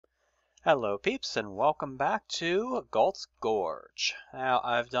Hello peeps and welcome back to Gult's Gorge. Now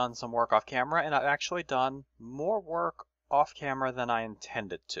I've done some work off camera and I've actually done more work off camera than I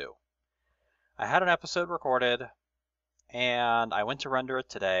intended to. I had an episode recorded and I went to render it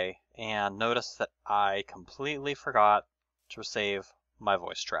today and noticed that I completely forgot to save my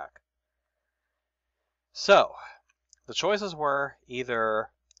voice track. So the choices were either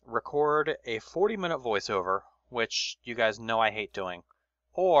record a 40-minute voiceover, which you guys know I hate doing,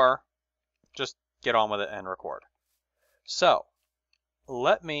 or just get on with it and record. So,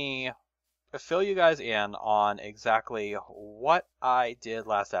 let me fill you guys in on exactly what I did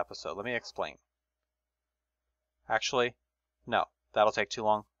last episode. Let me explain. Actually, no, that'll take too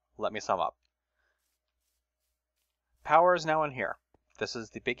long. Let me sum up. Power is now in here. This is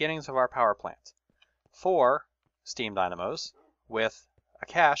the beginnings of our power plant. 4 steam dynamos with a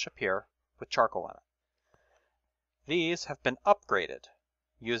cache up here with charcoal in it. These have been upgraded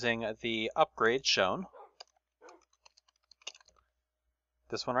using the upgrade shown.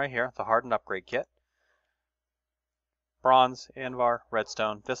 This one right here, the hardened upgrade kit. Bronze, Invar,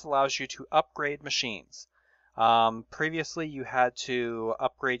 redstone. This allows you to upgrade machines. Previously, you had to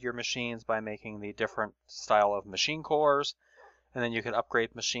upgrade your machines by making the different style of machine cores, and then you could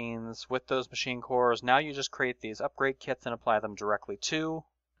upgrade machines with those machine cores. Now you just create these upgrade kits and apply them directly to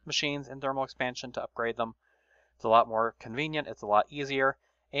machines in thermal expansion to upgrade them. It's a lot more convenient, it's a lot easier,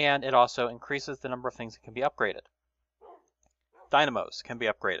 and it also increases the number of things that can be upgraded. Dynamos can be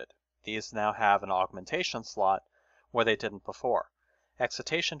upgraded. These now have an augmentation slot where they didn't before.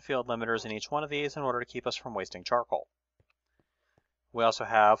 Excitation field limiters in each one of these in order to keep us from wasting charcoal. We also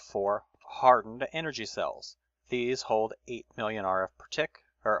have 4 hardened energy cells. These hold 8 million RF per tick,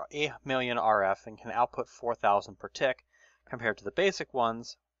 or 8 million RF, and can output 4,000 per tick, compared to the basic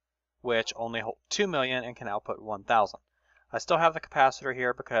ones, which only hold 2 million and can output 1,000. I still have the capacitor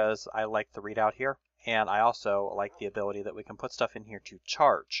here because I like the readout here, and I also like the ability that we can put stuff in here to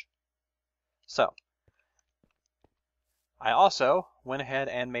charge. So, I also went ahead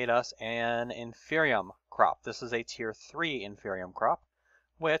and made us an inferium crop. This is a tier 3 inferium crop,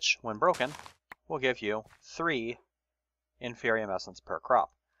 which, when broken, will give you 3 inferium essence per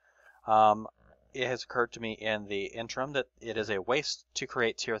crop. It has occurred to me in the interim that it is a waste to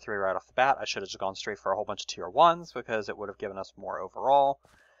create tier 3 right off the bat. I should have just gone straight for a whole bunch of tier 1s because it would have given us more overall,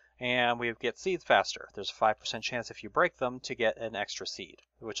 and we would get seeds faster. There's a 5% chance if you break them to get an extra seed,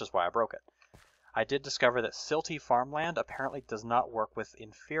 which is why I broke it. I did discover that silty farmland apparently does not work with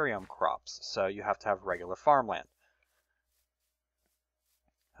inferium crops, so you have to have regular farmland.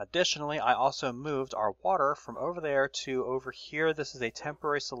 Additionally, I also moved our water from over there to over here. This is a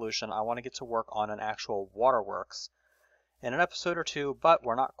temporary solution. I want to get to work on an actual waterworks in an episode or two, but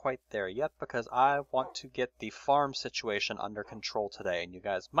we're not quite there yet because I want to get the farm situation under control today, and you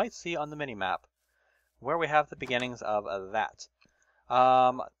guys might see on the mini-map where we have the beginnings of that.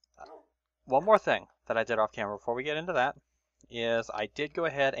 One more thing that I did off camera before we get into that is I did go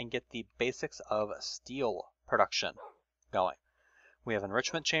ahead and get the basics of steel production going. We have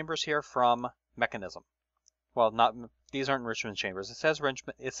enrichment chambers here from Mechanism. Well, these aren't enrichment chambers. It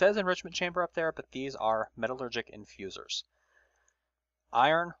says enrichment chamber up there, but these are metallurgic infusers.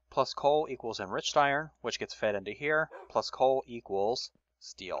 Iron plus coal equals enriched iron, which gets fed into here, plus coal equals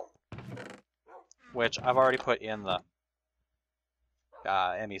steel, which I've already put in the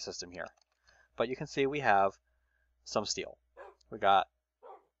ME system here. But you can see we have some steel. We got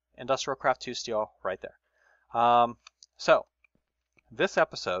Industrial Craft 2 steel right there. So, this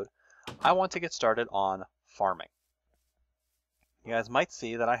episode, I want to get started on farming. You guys might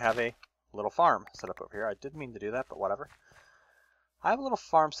see that I have a little farm set up over here. I didn't mean to do that, but whatever. I have a little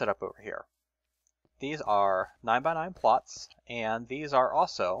farm set up over here. These are 9x9 plots, and these are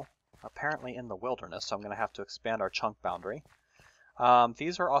also apparently in the wilderness, so I'm going to have to expand our chunk boundary.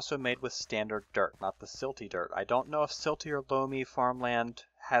 These are also made with standard dirt, not the silty dirt. I don't know if silty or loamy farmland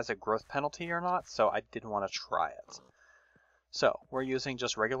has a growth penalty or not, so I didn't want to try it. So, we're using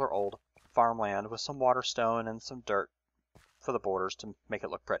just regular old farmland with some water stone and some dirt for the borders to make it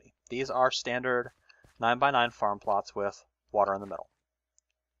look pretty. These are standard 9x9 farm plots with water in the middle.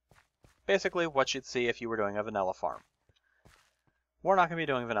 Basically what you'd see if you were doing a vanilla farm. We're not going to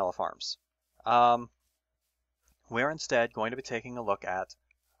be doing vanilla farms. We're instead going to be taking a look at,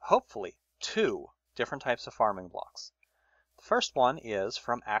 hopefully, 2 different types of farming blocks. The first one is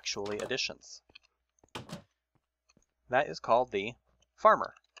from Actually Additions. That is called the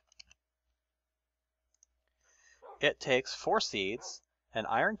Farmer. It takes 4 seeds, an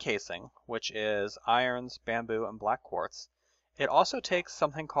iron casing, which is irons, bamboo, and black quartz. It also takes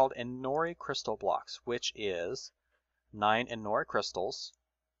something called Inori crystal blocks, which is 9 Inori crystals,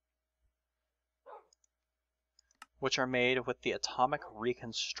 which are made with the atomic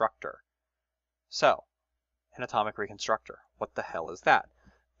reconstructor. So, an atomic reconstructor, what the hell is that?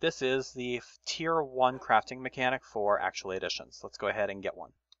 This is the tier 1 crafting mechanic for actual additions. Let's go ahead and get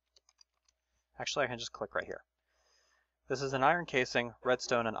one. Actually, I can just click right here. This is an iron casing,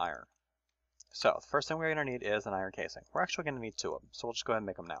 redstone, and iron. So, the first thing we're going to need is an iron casing. We're actually going to need 2 of them, so we'll just go ahead and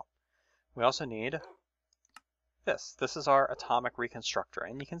make them now. We also need this. This is our atomic reconstructor,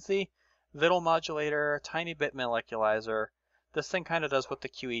 and you can see Vittle modulator, tiny bit moleculizer. This thing kind of does what the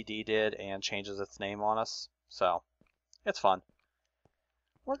QED did and changes its name on us, so it's fun.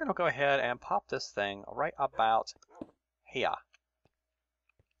 We're going to go ahead and pop this thing right about here.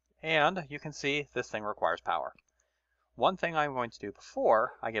 And you can see this thing requires power. One thing I'm going to do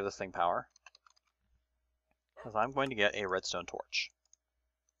before I give this thing power is I'm going to get a redstone torch.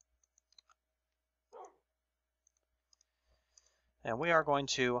 And we are going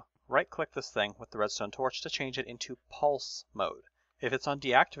to right-click this thing with the redstone torch to change it into pulse mode. If it's on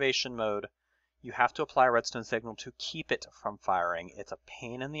deactivation mode, you have to apply a redstone signal to keep it from firing. It's a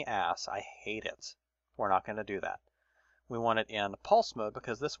pain in the ass. I hate it. We're not going to do that. We want it in pulse mode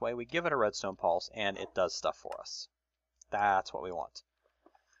because this way we give it a redstone pulse and it does stuff for us. That's what we want.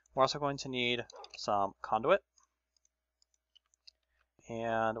 We're also going to need some conduit.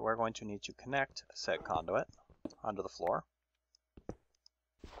 And we're going to need to connect said conduit under the floor.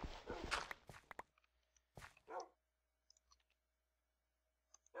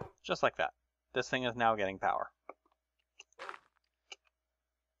 Just like that. This thing is now getting power.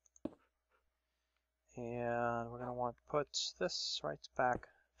 And we're going to want to put this right back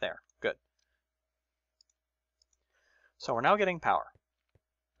there. Good. So we're now getting power.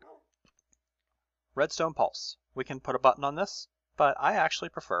 Redstone pulse. We can put a button on this, but I actually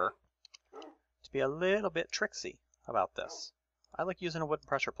prefer to be a little bit tricksy about this. I like using a wooden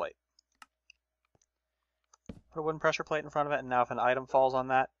pressure plate. Put a wooden pressure plate in front of it, and now if an item falls on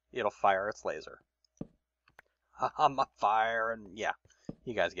that, it'll fire its laser. I'm on fire, and yeah,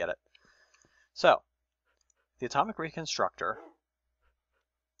 you guys get it. So, the atomic reconstructor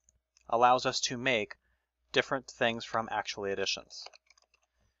allows us to make different things from actual additions.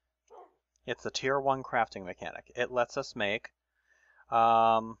 It's a tier 1 crafting mechanic. It lets us make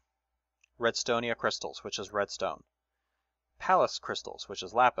redstonia crystals, which is redstone, Pallas crystals, which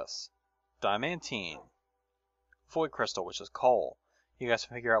is lapis, diamantine, void crystal, which is coal. You guys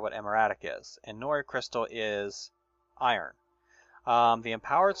can figure out what emeradic is. And nori crystal is iron. The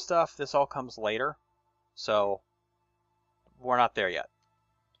empowered stuff, this all comes later, so we're not there yet.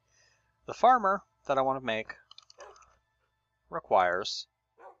 The farmer that I want to make requires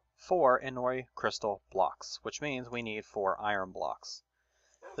 4 nori crystal blocks, which means we need 4 iron blocks.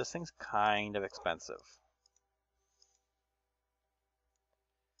 This thing's kind of expensive.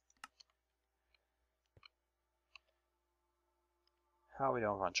 How are we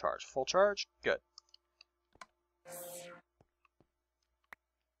doing on charge? Full charge? Good.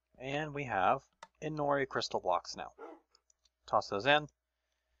 And we have nori crystal blocks now. Toss those in.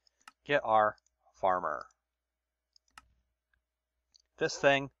 Get our farmer. This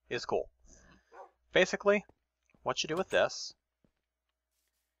thing is cool. Basically, what you do with this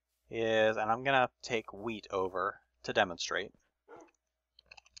is, and I'm going to take wheat over to demonstrate.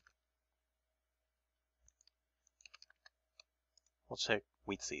 We'll take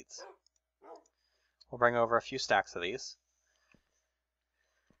wheat seeds. We'll bring over a few stacks of these.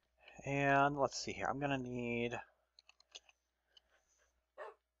 And let's see here. I'm going to need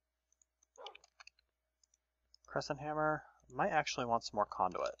crescent hammer. Might actually want some more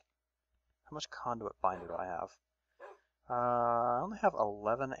conduit. How much conduit binder do I have? I only have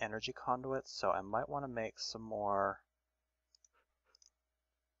 11 energy conduits, so I might want to make some more.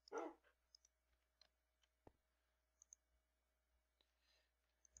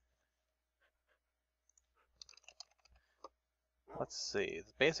 Let's see.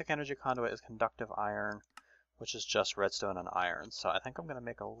 The basic energy conduit is conductive iron, which is just redstone and iron. So I think I'm going to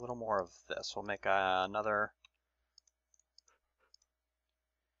make a little more of this. We'll make another.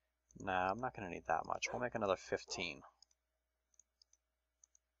 Nah, I'm not going to need that much. We'll make another 15.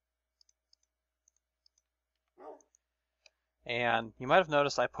 And you might have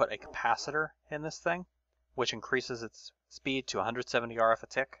noticed I put a capacitor in this thing, which increases its speed to 170 RF a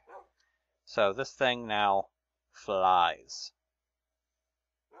tick. So this thing now flies.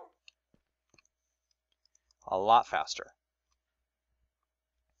 A lot faster.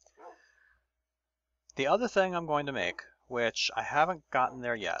 The other thing I'm going to make, which I haven't gotten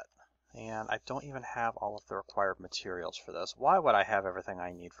there yet, and I don't even have all of the required materials for this. Why would I have everything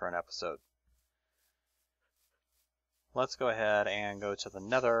I need for an episode? Let's go ahead and go to the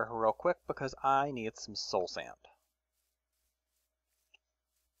Nether real quick because I need some soul sand.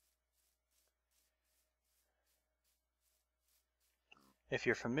 If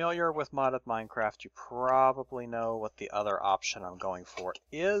you're familiar with modded Minecraft, you probably know what the other option I'm going for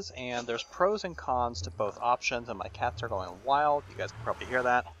is, and there's pros and cons to both options, and my cats are going wild. You guys can probably hear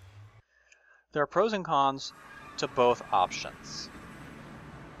that. There are pros and cons to both options.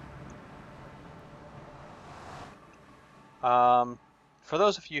 For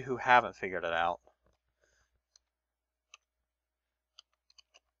those of you who haven't figured it out,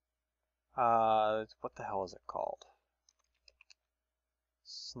 what the hell is it called?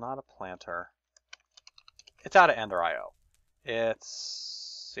 It's not a planter. It's out of Ender.io.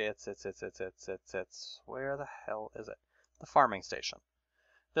 It's where the hell is it? The farming station.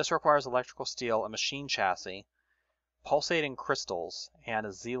 This requires electrical steel, a machine chassis, pulsating crystals, and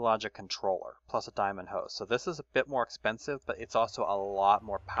a Z-Logic controller, plus a diamond hose. So this is a bit more expensive, but it's also a lot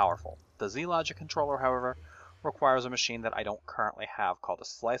more powerful. The Z-Logic controller, however, requires a machine that I don't currently have called a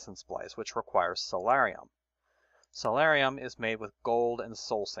slice and splice, which requires solarium. Solarium is made with gold and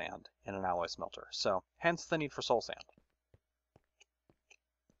soul sand in an alloy smelter, so hence the need for soul sand.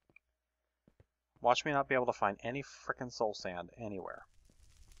 Watch me not be able to find any frickin' soul sand anywhere,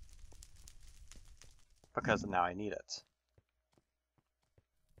 because now I need it.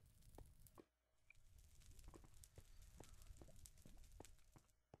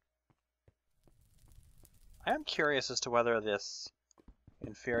 I am curious as to whether this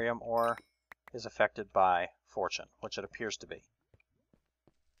inferium ore is affected by fortune, which it appears to be.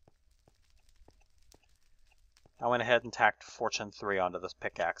 I went ahead and tacked fortune 3 onto this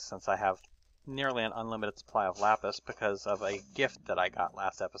pickaxe since I have nearly an unlimited supply of lapis because of a gift that I got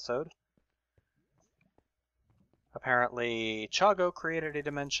last episode. Apparently, Chago created a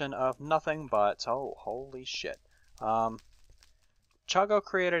dimension of nothing but... oh, holy shit. Chago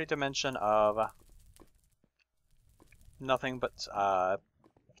created a dimension of nothing but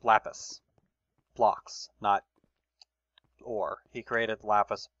lapis blocks, not ore. He created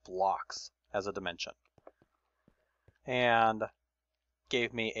lapis blocks as a dimension. And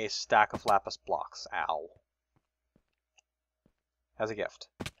gave me a stack of lapis blocks. Ow. As a gift.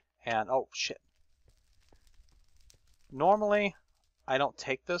 And, oh, shit. Normally, I don't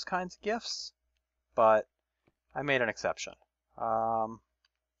take those kinds of gifts, but I made an exception. What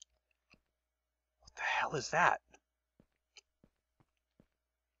the hell is that?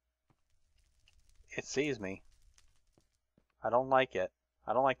 It sees me. I don't like it.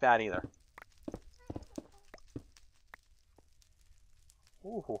 I don't like that either.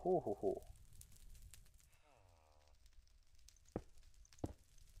 Ooh, hoo, hoo, hoo, hoo.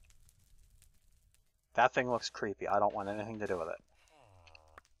 That thing looks creepy. I don't want anything to do with it.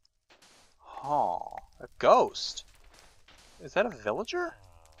 Huh. A ghost? Is that a villager?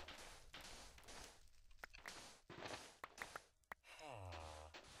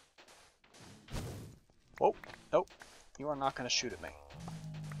 Whoa. Nope. You are not going to shoot at me.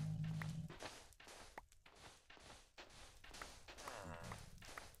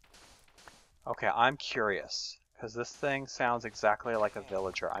 Okay, I'm curious, because this thing sounds exactly like a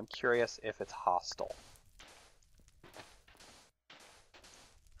villager. I'm curious if it's hostile.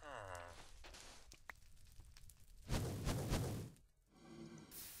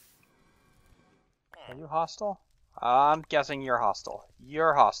 Are you hostile? I'm guessing you're hostile.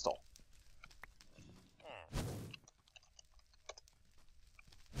 You're hostile.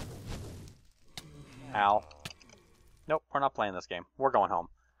 Ow. Nope, we're not playing this game. We're going home.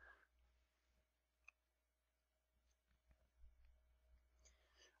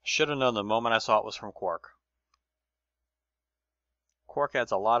 Should have known the moment I saw it was from Quark. Quark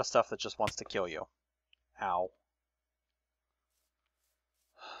adds a lot of stuff that just wants to kill you. Ow.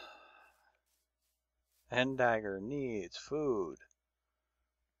 Endagger needs food.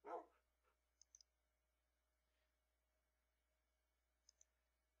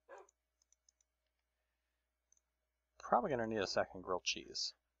 Probably going to need a second grilled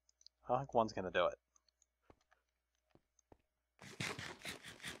cheese. I don't think one's going to do it.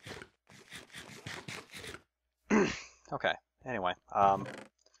 Okay, anyway.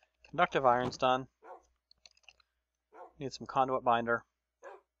 Conductive iron's done. Need some conduit binder.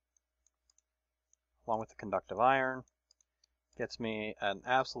 Along with the conductive iron. Gets me an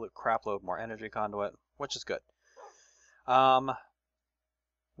absolute crapload more energy conduit, which is good.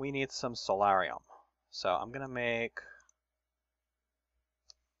 We need some solarium. So I'm going to make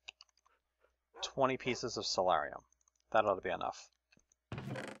 20 pieces of solarium. That ought to be enough.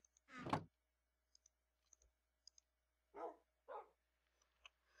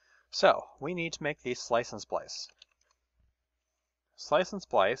 So, we need to make these slice and splice. Slice and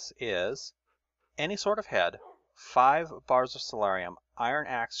splice is any sort of head, 5 bars of solarium, iron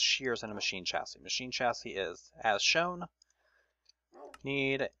axe, shears, and a machine chassis. Machine chassis is, as shown,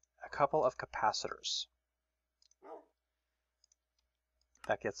 Need a couple of capacitors.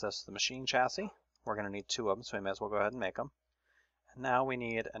 That gets us the machine chassis. We're going to need 2 of them, so we may as well go ahead and make them. And now we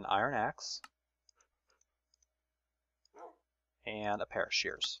need an iron axe and a pair of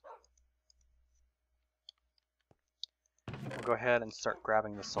shears. We'll go ahead and start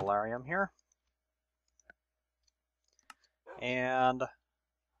grabbing the solarium here. And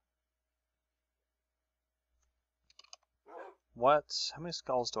how many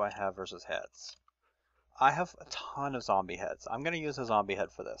skulls do I have versus heads? I have a ton of zombie heads. I'm going to use a zombie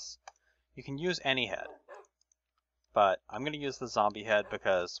head for this. You can use any head, but I'm going to use the zombie head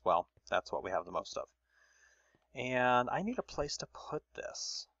because, well, that's what we have the most of. And I need a place to put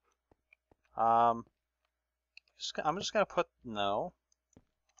this. I'm just going to put, no.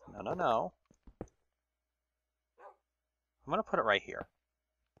 I'm going to put it right here.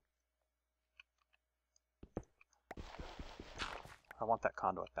 I want that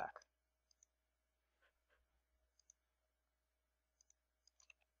conduit back.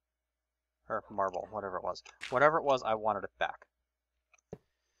 Or marble, whatever it was. Whatever it was, I wanted it back.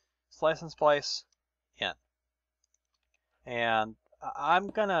 Slice and splice, in. And I'm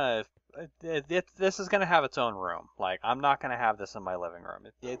gonna, this is gonna have its own room. Like, I'm not gonna have this in my living room.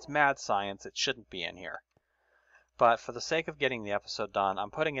 It's mad science, it shouldn't be in here. But for the sake of getting the episode done,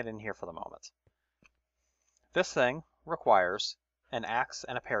 I'm putting it in here for the moment. This thing requires an axe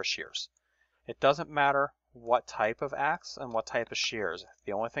and a pair of shears. It doesn't matter what type of axe and what type of shears.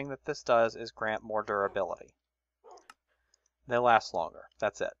 The only thing that this does is grant more durability. They last longer.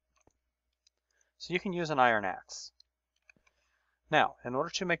 That's it. So you can use an iron axe. Now, in order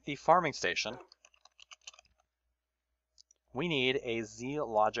to make the farming station, we need a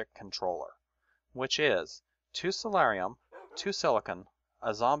Z-logic controller, which is 2 solarium, 2 silicon,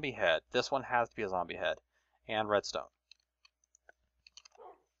 a zombie head, this one has to be a zombie head, and redstone.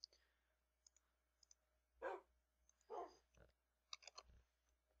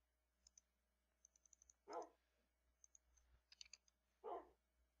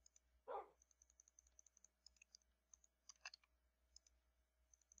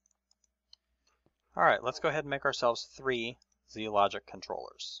 Alright, let's go ahead and make ourselves 3 Z-logic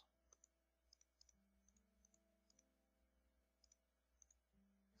controllers.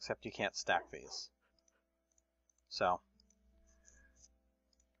 Except you can't stack these. So,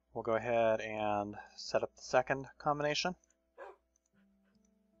 we'll go ahead and set up the second combination.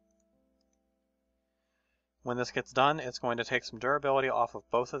 When this gets done, it's going to take some durability off of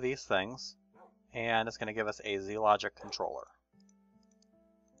both of these things, and it's going to give us a Z-logic controller.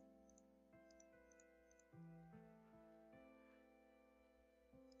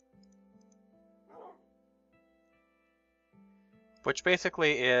 Which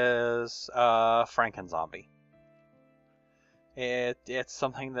basically is a Franken-zombie. It's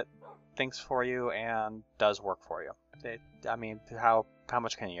something that thinks for you and does work for you. I mean, how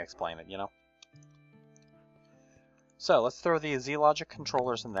much can you explain it, you know? So let's throw the Z-logic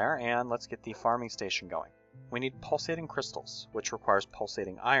controllers in there and let's get the farming station going. We need pulsating crystals, which requires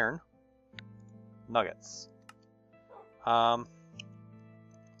pulsating iron, nuggets.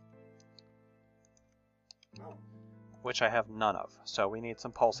 Which I have none of, so we need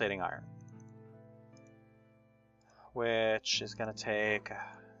some pulsating iron. Which is going to take... I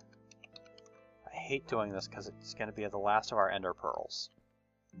hate doing this because it's going to be the last of our ender pearls.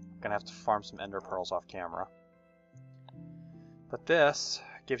 I'm going to have to farm some ender pearls off camera. But this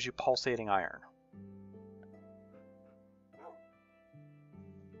gives you pulsating iron.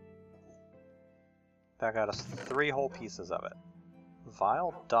 That got us 3 whole pieces of it.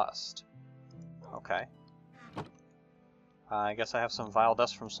 Vile dust. Okay. I guess I have some vile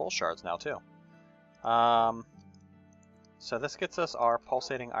dust from soul shards now too. So this gets us our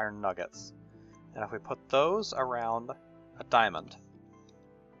pulsating iron nuggets. And if we put those around a diamond,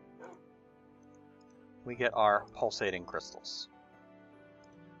 we get our pulsating crystals,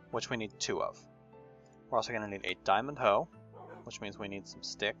 which we need 2 of. We're also going to need a diamond hoe, which means we need some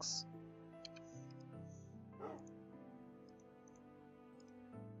sticks.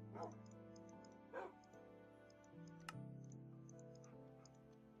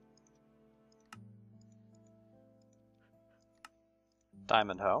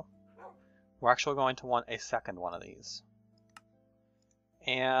 Diamond hoe. We're actually going to want a second one of these.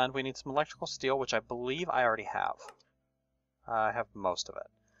 And we need some electrical steel, which I believe I already have. I have most of it.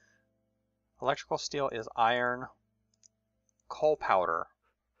 Electrical steel is iron, coal powder,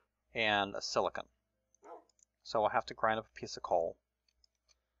 and silicon. So we'll have to grind up a piece of coal.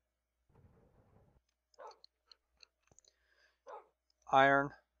 Iron,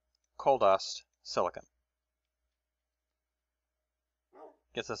 coal dust, silicon.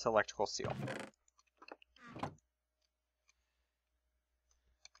 Gets us electrical steel.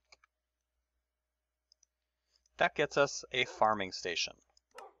 That gets us a farming station.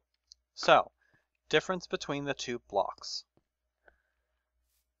 So, difference between the two blocks.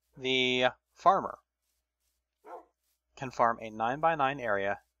 The farmer can farm a 9x9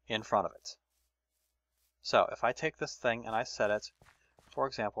 area in front of it. So, if I take this thing and I set it, for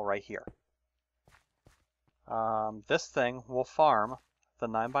example, right here, this thing will farm the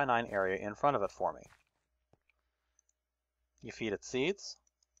 9x9 area in front of it for me. You feed it seeds,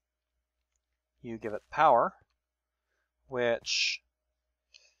 you give it power, which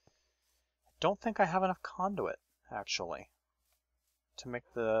I don't think I have enough conduit, actually, to make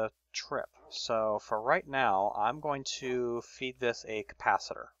the trip. So for right now, I'm going to feed this a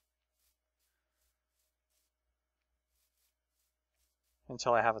capacitor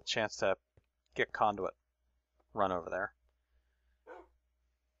until I have a chance to get conduit run over there.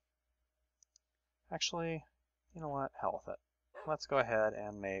 Actually, you know what? Hell with it. Let's go ahead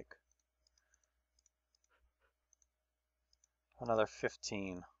and make another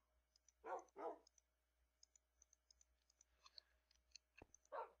 15.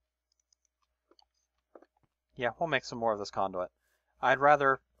 Yeah, we'll make some more of this conduit. I'd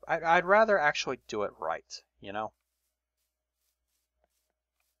rather actually do it right, you know?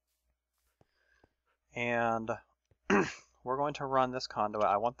 And we're going to run this conduit.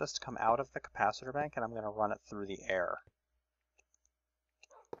 I want this to come out of the capacitor bank, and I'm going to run it through the air.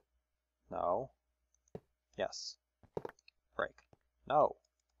 No. Yes. Break. No.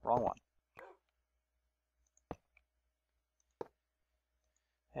 Wrong one.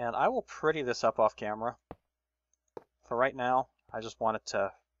 And I will pretty this up off camera. For right now, I just want it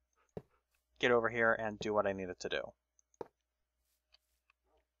to get over here and do what I need it to do.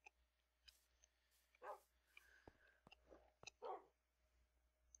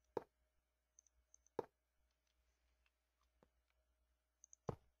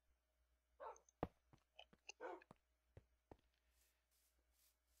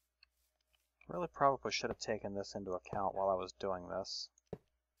 Really probably should have taken this into account while I was doing this.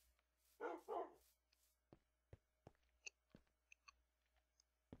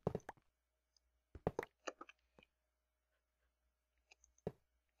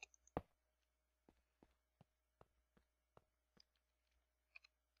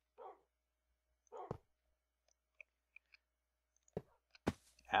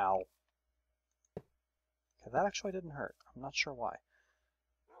 Ow. Okay, that actually didn't hurt. I'm not sure why.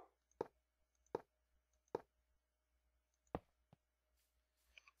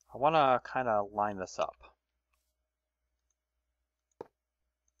 I want to kind of line this up.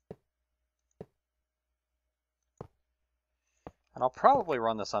 And I'll probably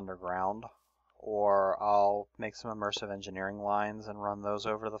run this underground, or I'll make some immersive engineering lines and run those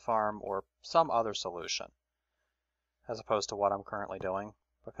over the farm, or some other solution, as opposed to what I'm currently doing,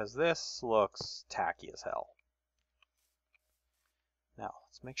 because this looks tacky as hell. Now,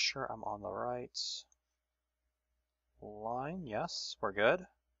 let's make sure I'm on the right line. Yes, we're good.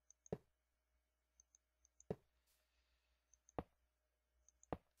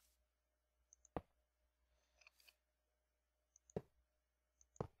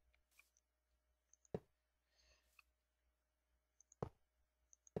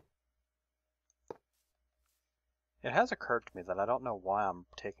 It has occurred to me that I don't know why I'm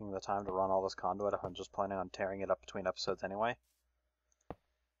taking the time to run all this conduit if I'm just planning on tearing it up between episodes anyway.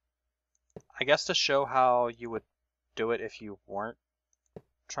 I guess to show how you would do it if you weren't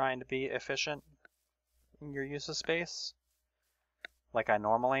trying to be efficient in your use of space, like I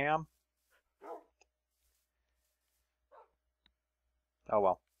normally am. Oh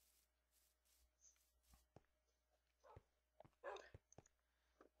well.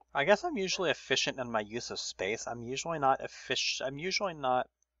 I guess I'm usually efficient in my use of space. I'm usually not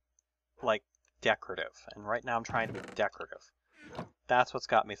like decorative, and right now I'm trying to be decorative. That's what's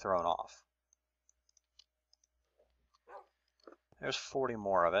got me thrown off. There's 40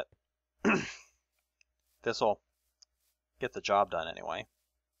 more of it. This'll get the job done anyway.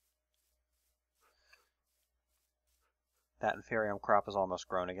 That inferium crop is almost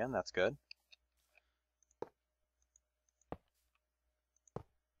grown again. That's good.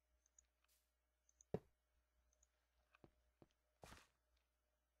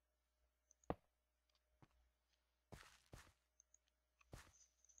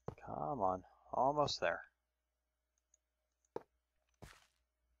 Come on, almost there.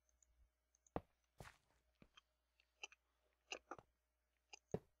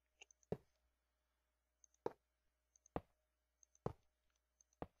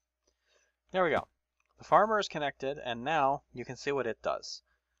 There we go. The farmer is connected, and now you can see what it does.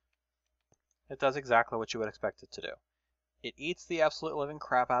 It does exactly what you would expect it to do. It eats the absolute living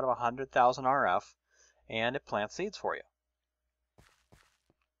crap out of 100,000 RF, and it plants seeds for you.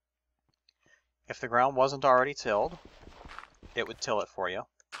 If the ground wasn't already tilled, it would till it for you,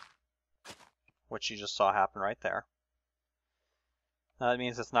 which you just saw happen right there. Now that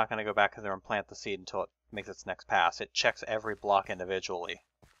means it's not going to go back there and plant the seed until it makes its next pass. It checks every block individually.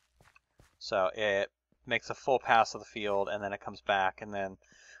 So it makes a full pass of the field, and then it comes back, and then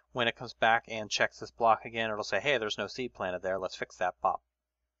when it comes back and checks this block again, it'll say, hey, there's no seed planted there, let's fix that bop.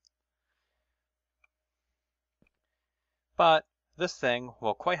 But this thing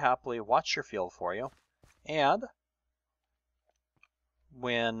will quite happily watch your field for you, and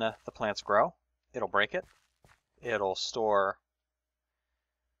when the plants grow, it'll break it, it'll store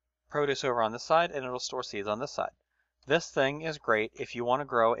produce over on this side, and it'll store seeds on this side. This thing is great if you want to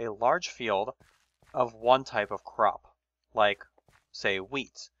grow a large field of one type of crop, like, say,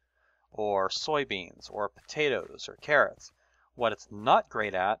 wheat, or soybeans, or potatoes, or carrots. What it's not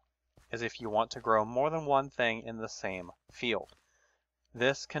great at is if you want to grow more than one thing in the same field.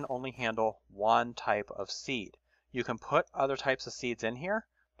 This can only handle one type of seed. You can put other types of seeds in here,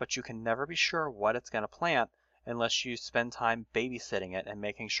 but you can never be sure what it's going to plant unless you spend time babysitting it and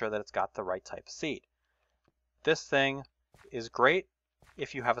making sure that it's got the right type of seed. This thing is great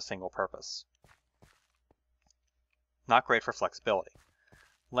if you have a single purpose. Not great for flexibility.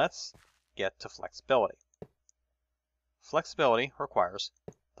 Let's get to flexibility. Flexibility requires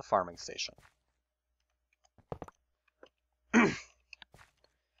the farming station. The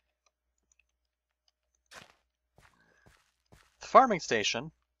farming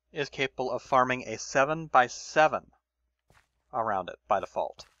station is capable of farming a 7x7 around it by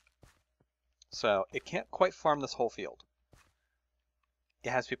default. So it can't quite farm this whole field.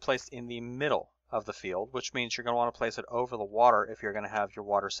 It has to be placed in the middle of the field, which means you're going to want to place it over the water if you're going to have your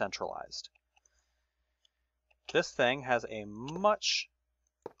water centralized. This thing has a much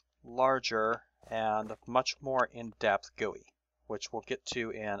larger and much more in-depth GUI, which we'll get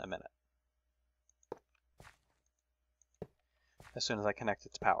to in a minute, as soon as I connect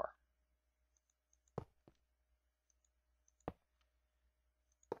it to power.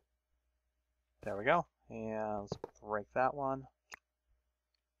 There we go, and let's break that one.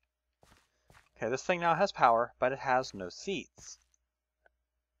 Okay, this thing now has power, but it has no seeds.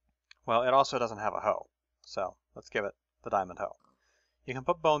 Well, it also doesn't have a hoe, so let's give it the diamond hoe. You can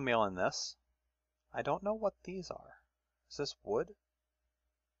put bone meal in this. I don't know what these are. Is this wood?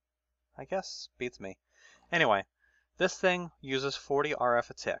 I guess, beats me. Anyway, this thing uses 40 RF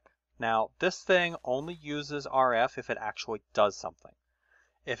a tick. Now, this thing only uses RF if it actually does something.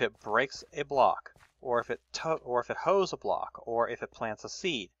 If it breaks a block, or if it hoes a block, or if it plants a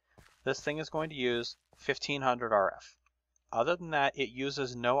seed, this thing is going to use 1500 RF. Other than that, it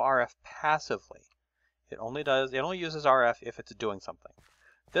uses no RF passively. It only uses RF if it's doing something.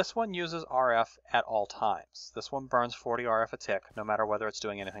 This one uses RF at all times. This one burns 40 RF a tick, no matter whether it's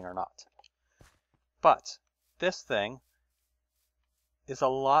doing anything or not. But this thing is a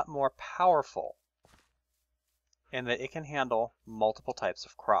lot more powerful in that it can handle multiple types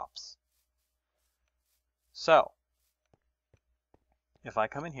of crops. So, if I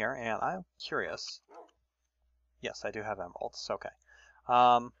come in here, and I'm curious, yes, I do have emeralds, okay.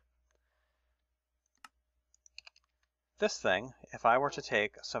 This thing, if I were to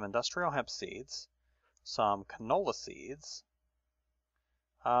take some industrial hemp seeds, some canola seeds,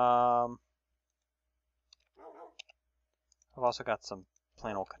 I've also got some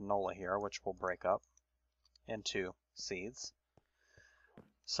plain old canola here, which we'll break up into seeds,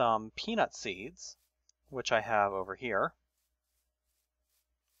 some peanut seeds, which I have over here,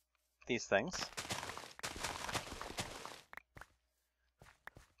 these things,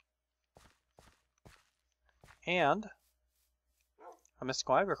 and a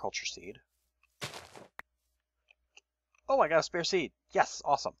mystical agriculture seed. Oh, I got a spare seed. Yes,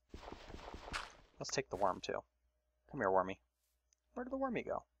 awesome. Let's take the worm too. Come here, wormy. Where did the wormy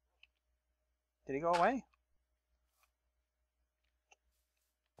go? Did he go away?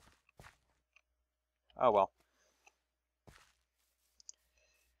 Oh well.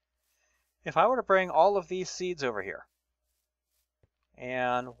 If I were to bring all of these seeds over here,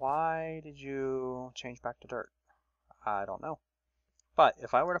 and why did you change back to dirt? I don't know. But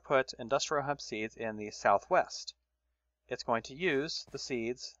if I were to put industrial hemp seeds in the southwest, it's going to use the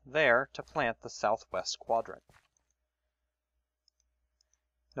seeds there to plant the southwest quadrant.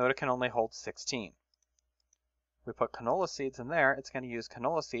 Note it can only hold 16. We put canola seeds in there, it's going to use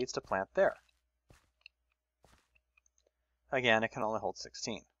canola seeds to plant there. Again, it can only hold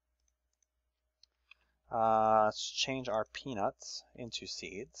 16. Let's change our peanuts into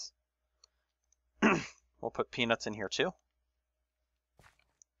seeds. We'll put peanuts in here too.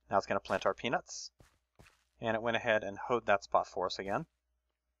 Now it's going to plant our peanuts. And it went ahead and hoed that spot for us again.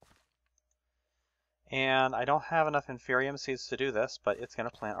 And I don't have enough inferium seeds to do this, but it's going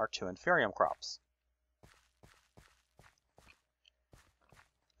to plant our 2 inferium crops.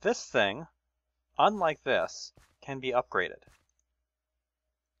 This thing, unlike this, can be upgraded.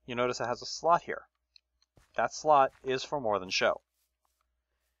 You notice it has a slot here. That slot is for more than show.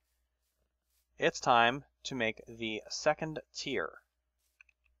 It's time to make the second tier.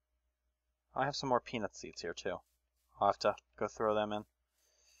 I have some more peanut seeds here too. I'll have to go throw them in.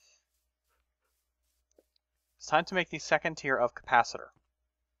 It's time to make the second tier of capacitor.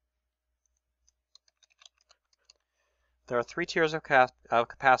 There are 3 tiers of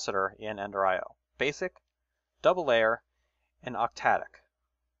capacitor in Ender.io. Basic, double layer, and octatic.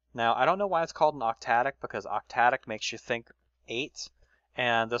 Now, I don't know why it's called an octatic, because octatic makes you think 8,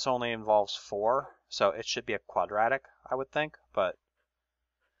 and this only involves 4, so it should be a quadratic, I would think, but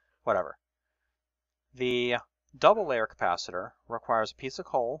whatever. The double layer capacitor requires a piece of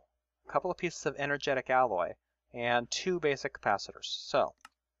coal, a couple of pieces of energetic alloy, and 2 basic capacitors. So,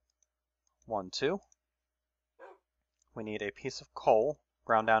 1, 2. We need a piece of coal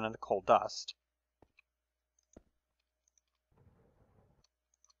ground down into coal dust,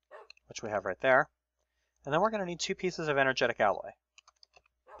 which we have right there. And then we're going to need 2 pieces of energetic alloy.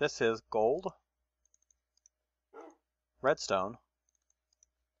 This is gold, redstone,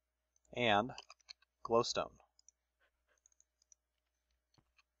 and glowstone.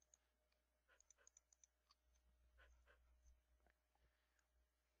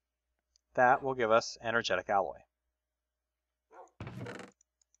 That will give us energetic alloy.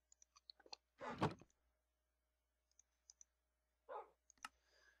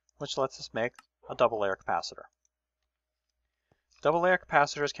 Which lets us make a double layer capacitor. Double layer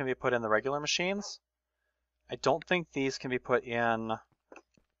capacitors can be put in the regular machines. I don't think these can be put in,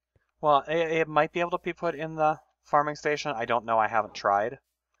 well, it might be able to be put in the farming station. I don't know, I haven't tried.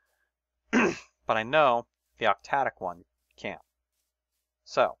 But I know the octatic one can.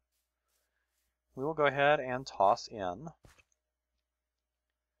 So, we will go ahead and toss in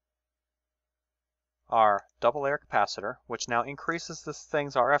our double layer capacitor, which now increases this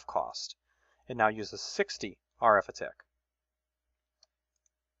thing's RF cost. It now uses 60 RF a tick.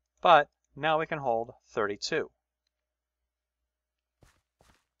 But now we can hold 32.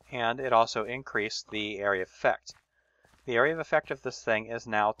 And it also increased the area of effect. The area of effect of this thing is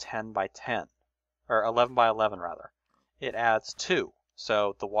now 10 by 10, or 11 by 11 rather. It adds 2,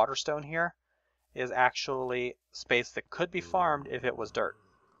 so the water stone here is actually space that could be farmed if it was dirt.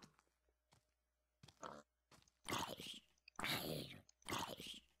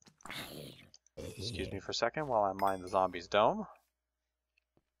 Excuse me for a second while I mine the zombie's dome.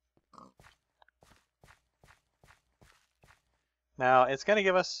 Now, it's going to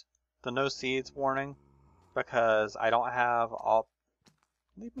give us the no seeds warning because I don't have all...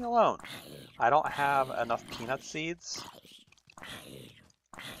 Leave me alone. I don't have enough peanut seeds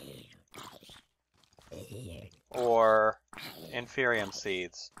or inferium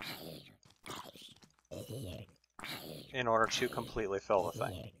seeds in order to completely fill the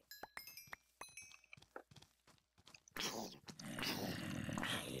thing.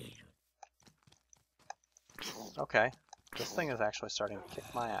 Okay, this thing is actually starting to kick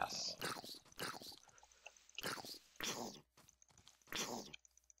my ass.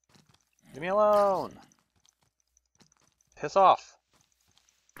 Leave me alone! Piss off!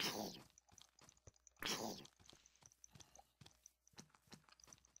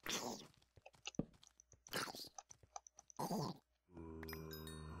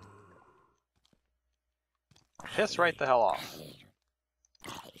 Piss right the hell off.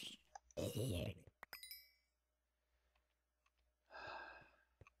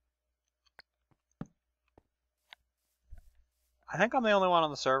 I think I'm the only one on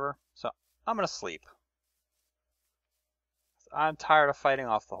the server, so I'm gonna sleep. I'm tired of fighting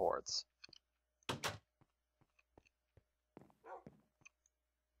off the hordes.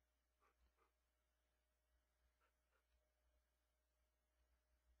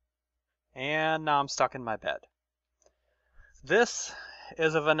 And now I'm stuck in my bed. This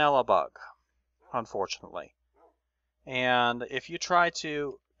is a vanilla bug, unfortunately. And if you try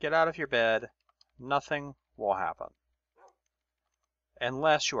to get out of your bed, nothing will happen.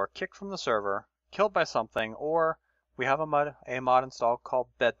 Unless you are kicked from the server, killed by something, or we have a mod installed called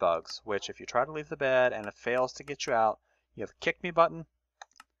bed bugs, which if you try to leave the bed and it fails to get you out, you have a kick me button,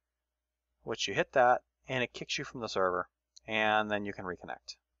 which you hit that, and it kicks you from the server, and then you can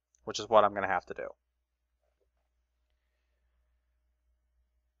reconnect, which is what I'm going to have to do.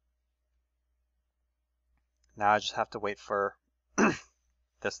 Now I just have to wait for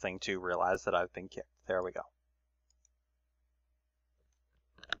this thing to realize that I've been kicked. There we go.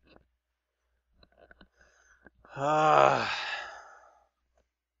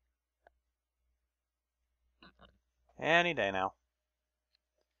 Any day now.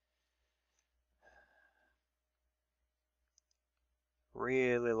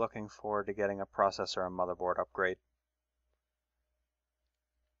 Really looking forward to getting a processor and motherboard upgrade.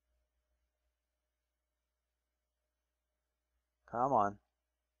 Come on.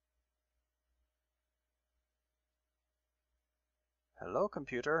 Hello,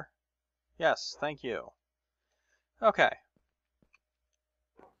 computer. Yes, thank you. Okay.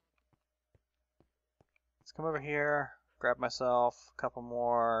 Let's come over here, grab myself a couple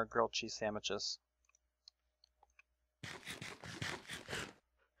more grilled cheese sandwiches.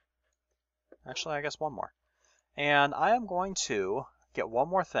 Actually, I guess one more. And I am going to get one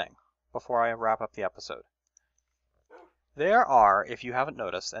more thing before I wrap up the episode. There are, if you haven't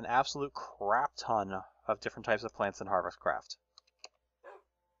noticed, an absolute crap ton of different types of plants in Harvestcraft.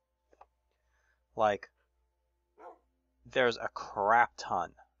 Like, there's a crap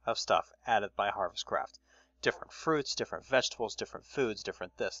ton of stuff added by Harvestcraft. Different fruits, different vegetables, different foods,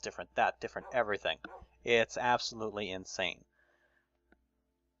 different this, different that, different everything. It's absolutely insane.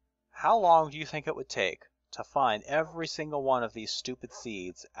 How long do you think it would take to find every single one of these stupid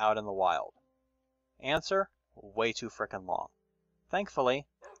seeds out in the wild? Answer, way too frickin' long. Thankfully,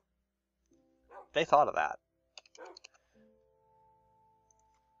 they thought of that.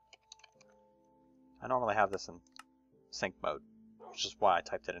 I normally have this in sync mode, which is why I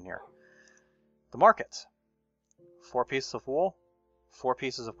typed it in here. The market. 4 pieces of wool, 4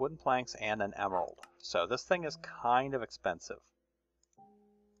 pieces of wooden planks, and an emerald. So this thing is kind of expensive.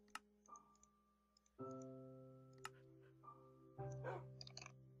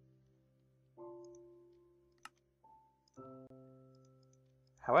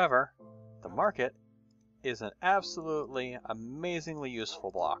 However, the market is an absolutely amazingly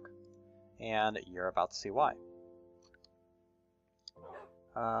useful block, and you're about to see why.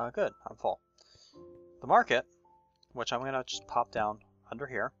 Good, I'm full. The market, which I'm going to just pop down under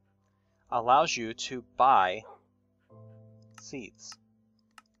here, allows you to buy seeds.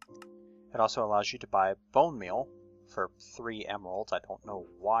 It also allows you to buy bone meal for 3 emeralds. I don't know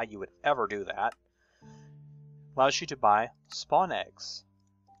why you would ever do that. Allows you to buy spawn eggs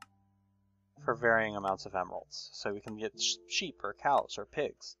for varying amounts of emeralds. So you can get sheep or cows or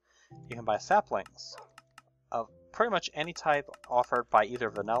pigs. You can buy saplings of pretty much any type offered by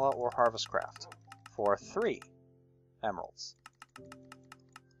either Vanilla or Harvestcraft for 3 emeralds.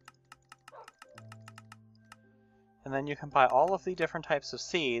 And then you can buy all of the different types of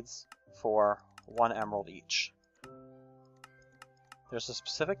seeds for 1 emerald each. There's a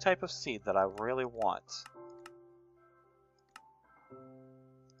specific type of seed that I really want.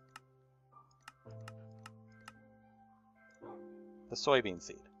 The soybean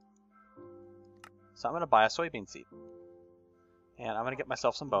seed. So I'm going to buy a soybean seed. And I'm going to get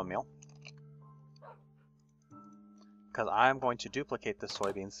myself some bone meal, because I'm going to duplicate this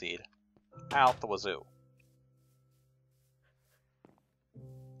soybean seed out the wazoo.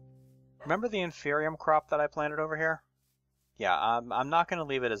 Remember the inferium crop that I planted over here? Yeah, I'm not going to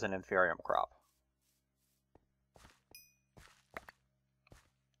leave it as an inferium crop.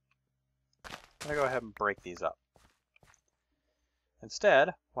 I'm going to go ahead and break these up. Instead,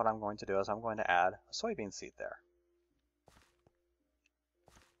 what I'm going to do is I'm going to add a soybean seed there.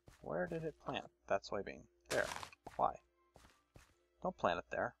 Where did it plant that soybean? There. Why? Don't plant it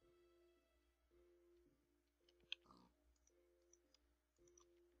there.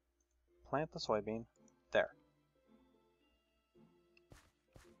 Plant the soybean there.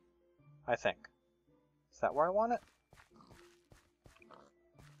 I think. Is that where I want it?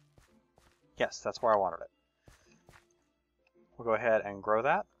 Yes, that's where I wanted it. We'll go ahead and grow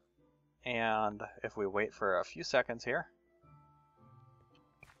that. And if we wait for a few seconds here,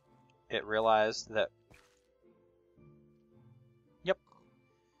 it realized that, yep,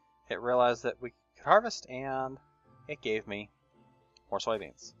 it realized that we could harvest, and it gave me more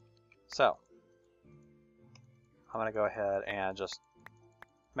soybeans. So, I'm going to go ahead and just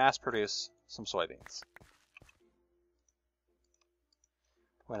mass produce some soybeans.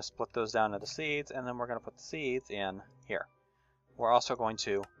 We're going to split those down into seeds, and then we're going to put the seeds in here. We're also going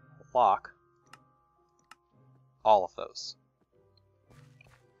to lock all of those.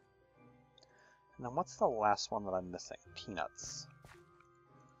 And then what's the last one that I'm missing? Peanuts.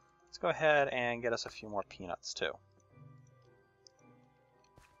 Let's go ahead and get us a few more peanuts too.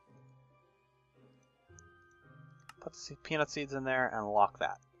 Put the peanut seeds in there and lock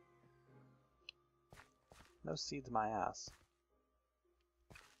that. No seeds, my ass.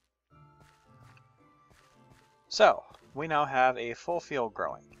 So, we now have a full field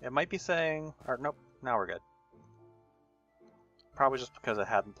growing. It might be saying, or nope, now we're good. Probably just because I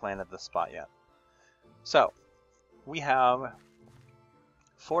hadn't planted this spot yet. So, we have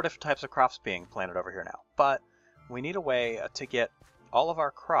 4 different types of crops being planted over here now. But we need a way to get all of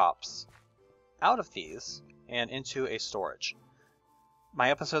our crops out of these and into a storage.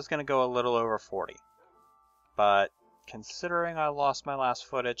 My episode's going to go a little over 40. But considering I lost my last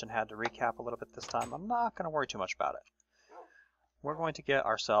footage and had to recap a little bit this time, I'm not going to worry too much about it. We're going to get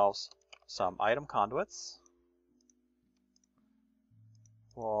ourselves some item conduits.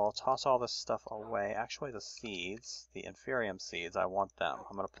 We'll toss all this stuff away. Actually, the seeds, the inferium seeds, I want them.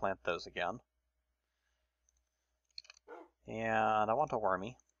 I'm going to plant those again. And I want a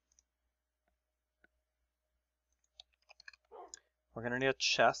wormy. We're going to need a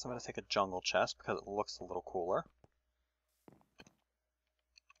chest. I'm going to take a jungle chest because it looks a little cooler.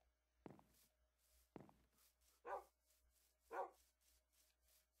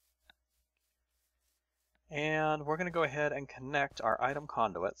 And we're going to go ahead and connect our item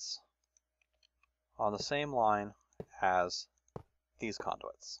conduits on the same line as these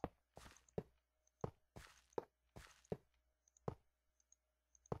conduits.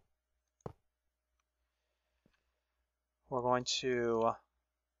 We're going to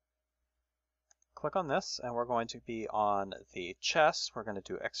click on this, and we're going to be on the chest. We're going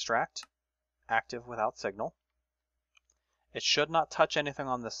to do extract, active without signal. It should not touch anything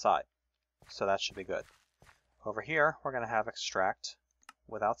on this side, so that should be good. Over here, we're going to have extract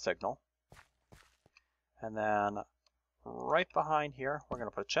without signal. And then right behind here, we're going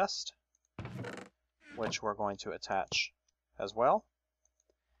to put a chest, which we're going to attach as well.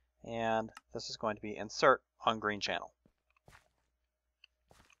 And this is going to be insert on green channel.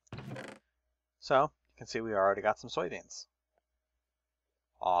 So, you can see we already got some soybeans.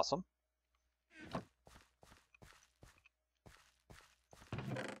 Awesome.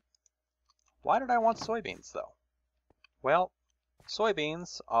 Why did I want soybeans, though? Well,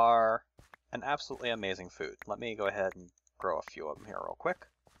 soybeans are an absolutely amazing food. Let me go ahead and grow a few of them here real quick.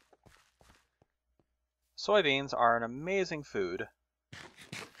 Soybeans are an amazing food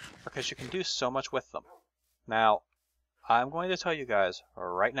because you can do so much with them. Now, I'm going to tell you guys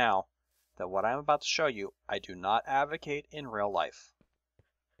right now that what I'm about to show you, I do not advocate in real life.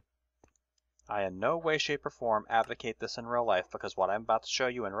 I in no way, shape, or form advocate this in real life because what I'm about to show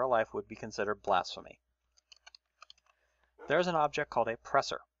you in real life would be considered blasphemy. There's an object called a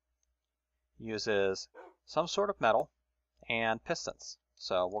presser. It uses some sort of metal and pistons.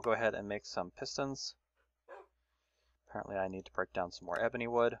 So we'll go ahead and make some pistons. Apparently I need to break down some more ebony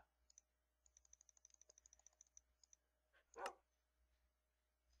wood.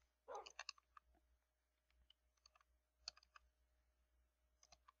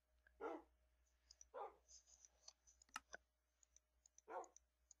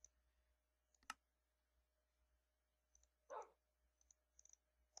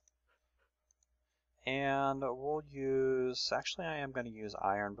 And we'll use, actually I am going to use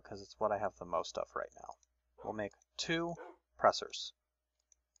iron because it's what I have the most of right now. We'll make 2 pressers.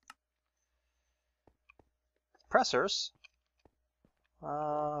 Pressers,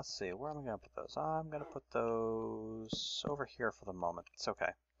 let's see, where am I going to put those? I'm going to put those over here for the moment. It's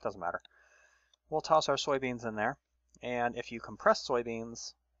okay, doesn't matter. We'll toss our soybeans in there, and if you compress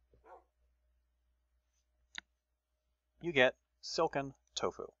soybeans, you get silken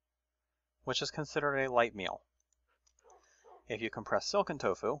tofu, which is considered a light meal. If you compress silken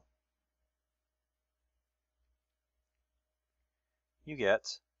tofu, you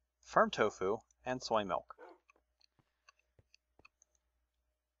get firm tofu and soy milk.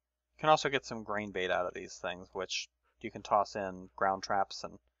 You can also get some grain bait out of these things, which you can toss in ground traps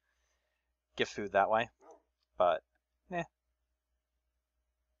and get food that way, but eh.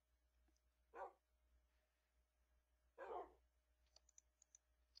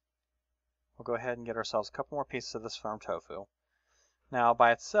 We'll go ahead and get ourselves a couple more pieces of this firm tofu. Now,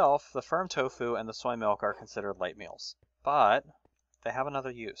 by itself, the firm tofu and the soy milk are considered light meals, but they have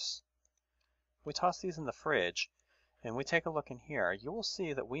another use. If we toss these in the fridge, and we take a look in here, you will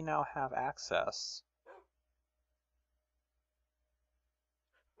see that we now have access.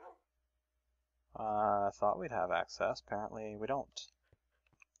 I thought we'd have access. Apparently we don't.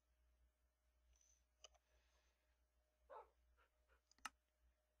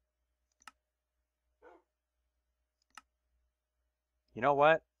 You know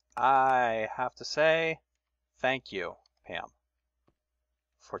what? I have to say thank you, Pam,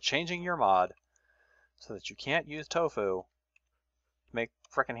 for changing your mod so that you can't use tofu to make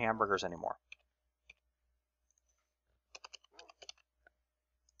frickin' hamburgers anymore.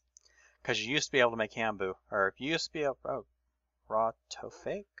 because you used to be able to make hambu, or you used to be able, oh, raw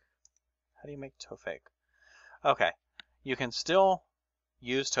tofu? How do you make tofu? Okay, you can still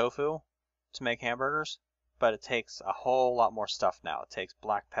use tofu to make hamburgers, but it takes a whole lot more stuff now. It takes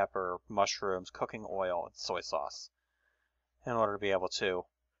black pepper, mushrooms, cooking oil, and soy sauce in order to be able to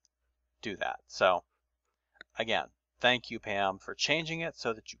do that. So, again, thank you, Pam, for changing it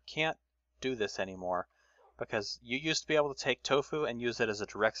so that you can't do this anymore, because you used to be able to take tofu and use it as a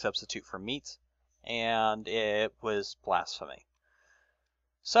direct substitute for meat, and it was blasphemy.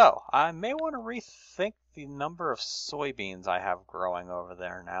 So, I may want to rethink the number of soybeans I have growing over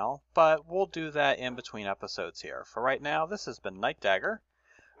there now, but we'll do that in between episodes here. For right now, this has been Night Dagger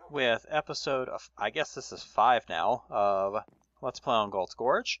with episode of, I guess this is 5 now, of Let's Play on Gult's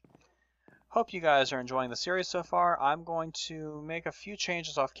Gorge. Hope you guys are enjoying the series so far. I'm going to make a few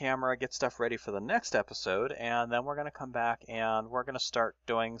changes off camera, get stuff ready for the next episode, and then we're going to come back and we're going to start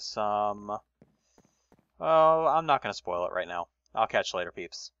doing some... Oh, I'm not going to spoil it right now. I'll catch you later,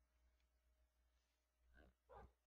 peeps.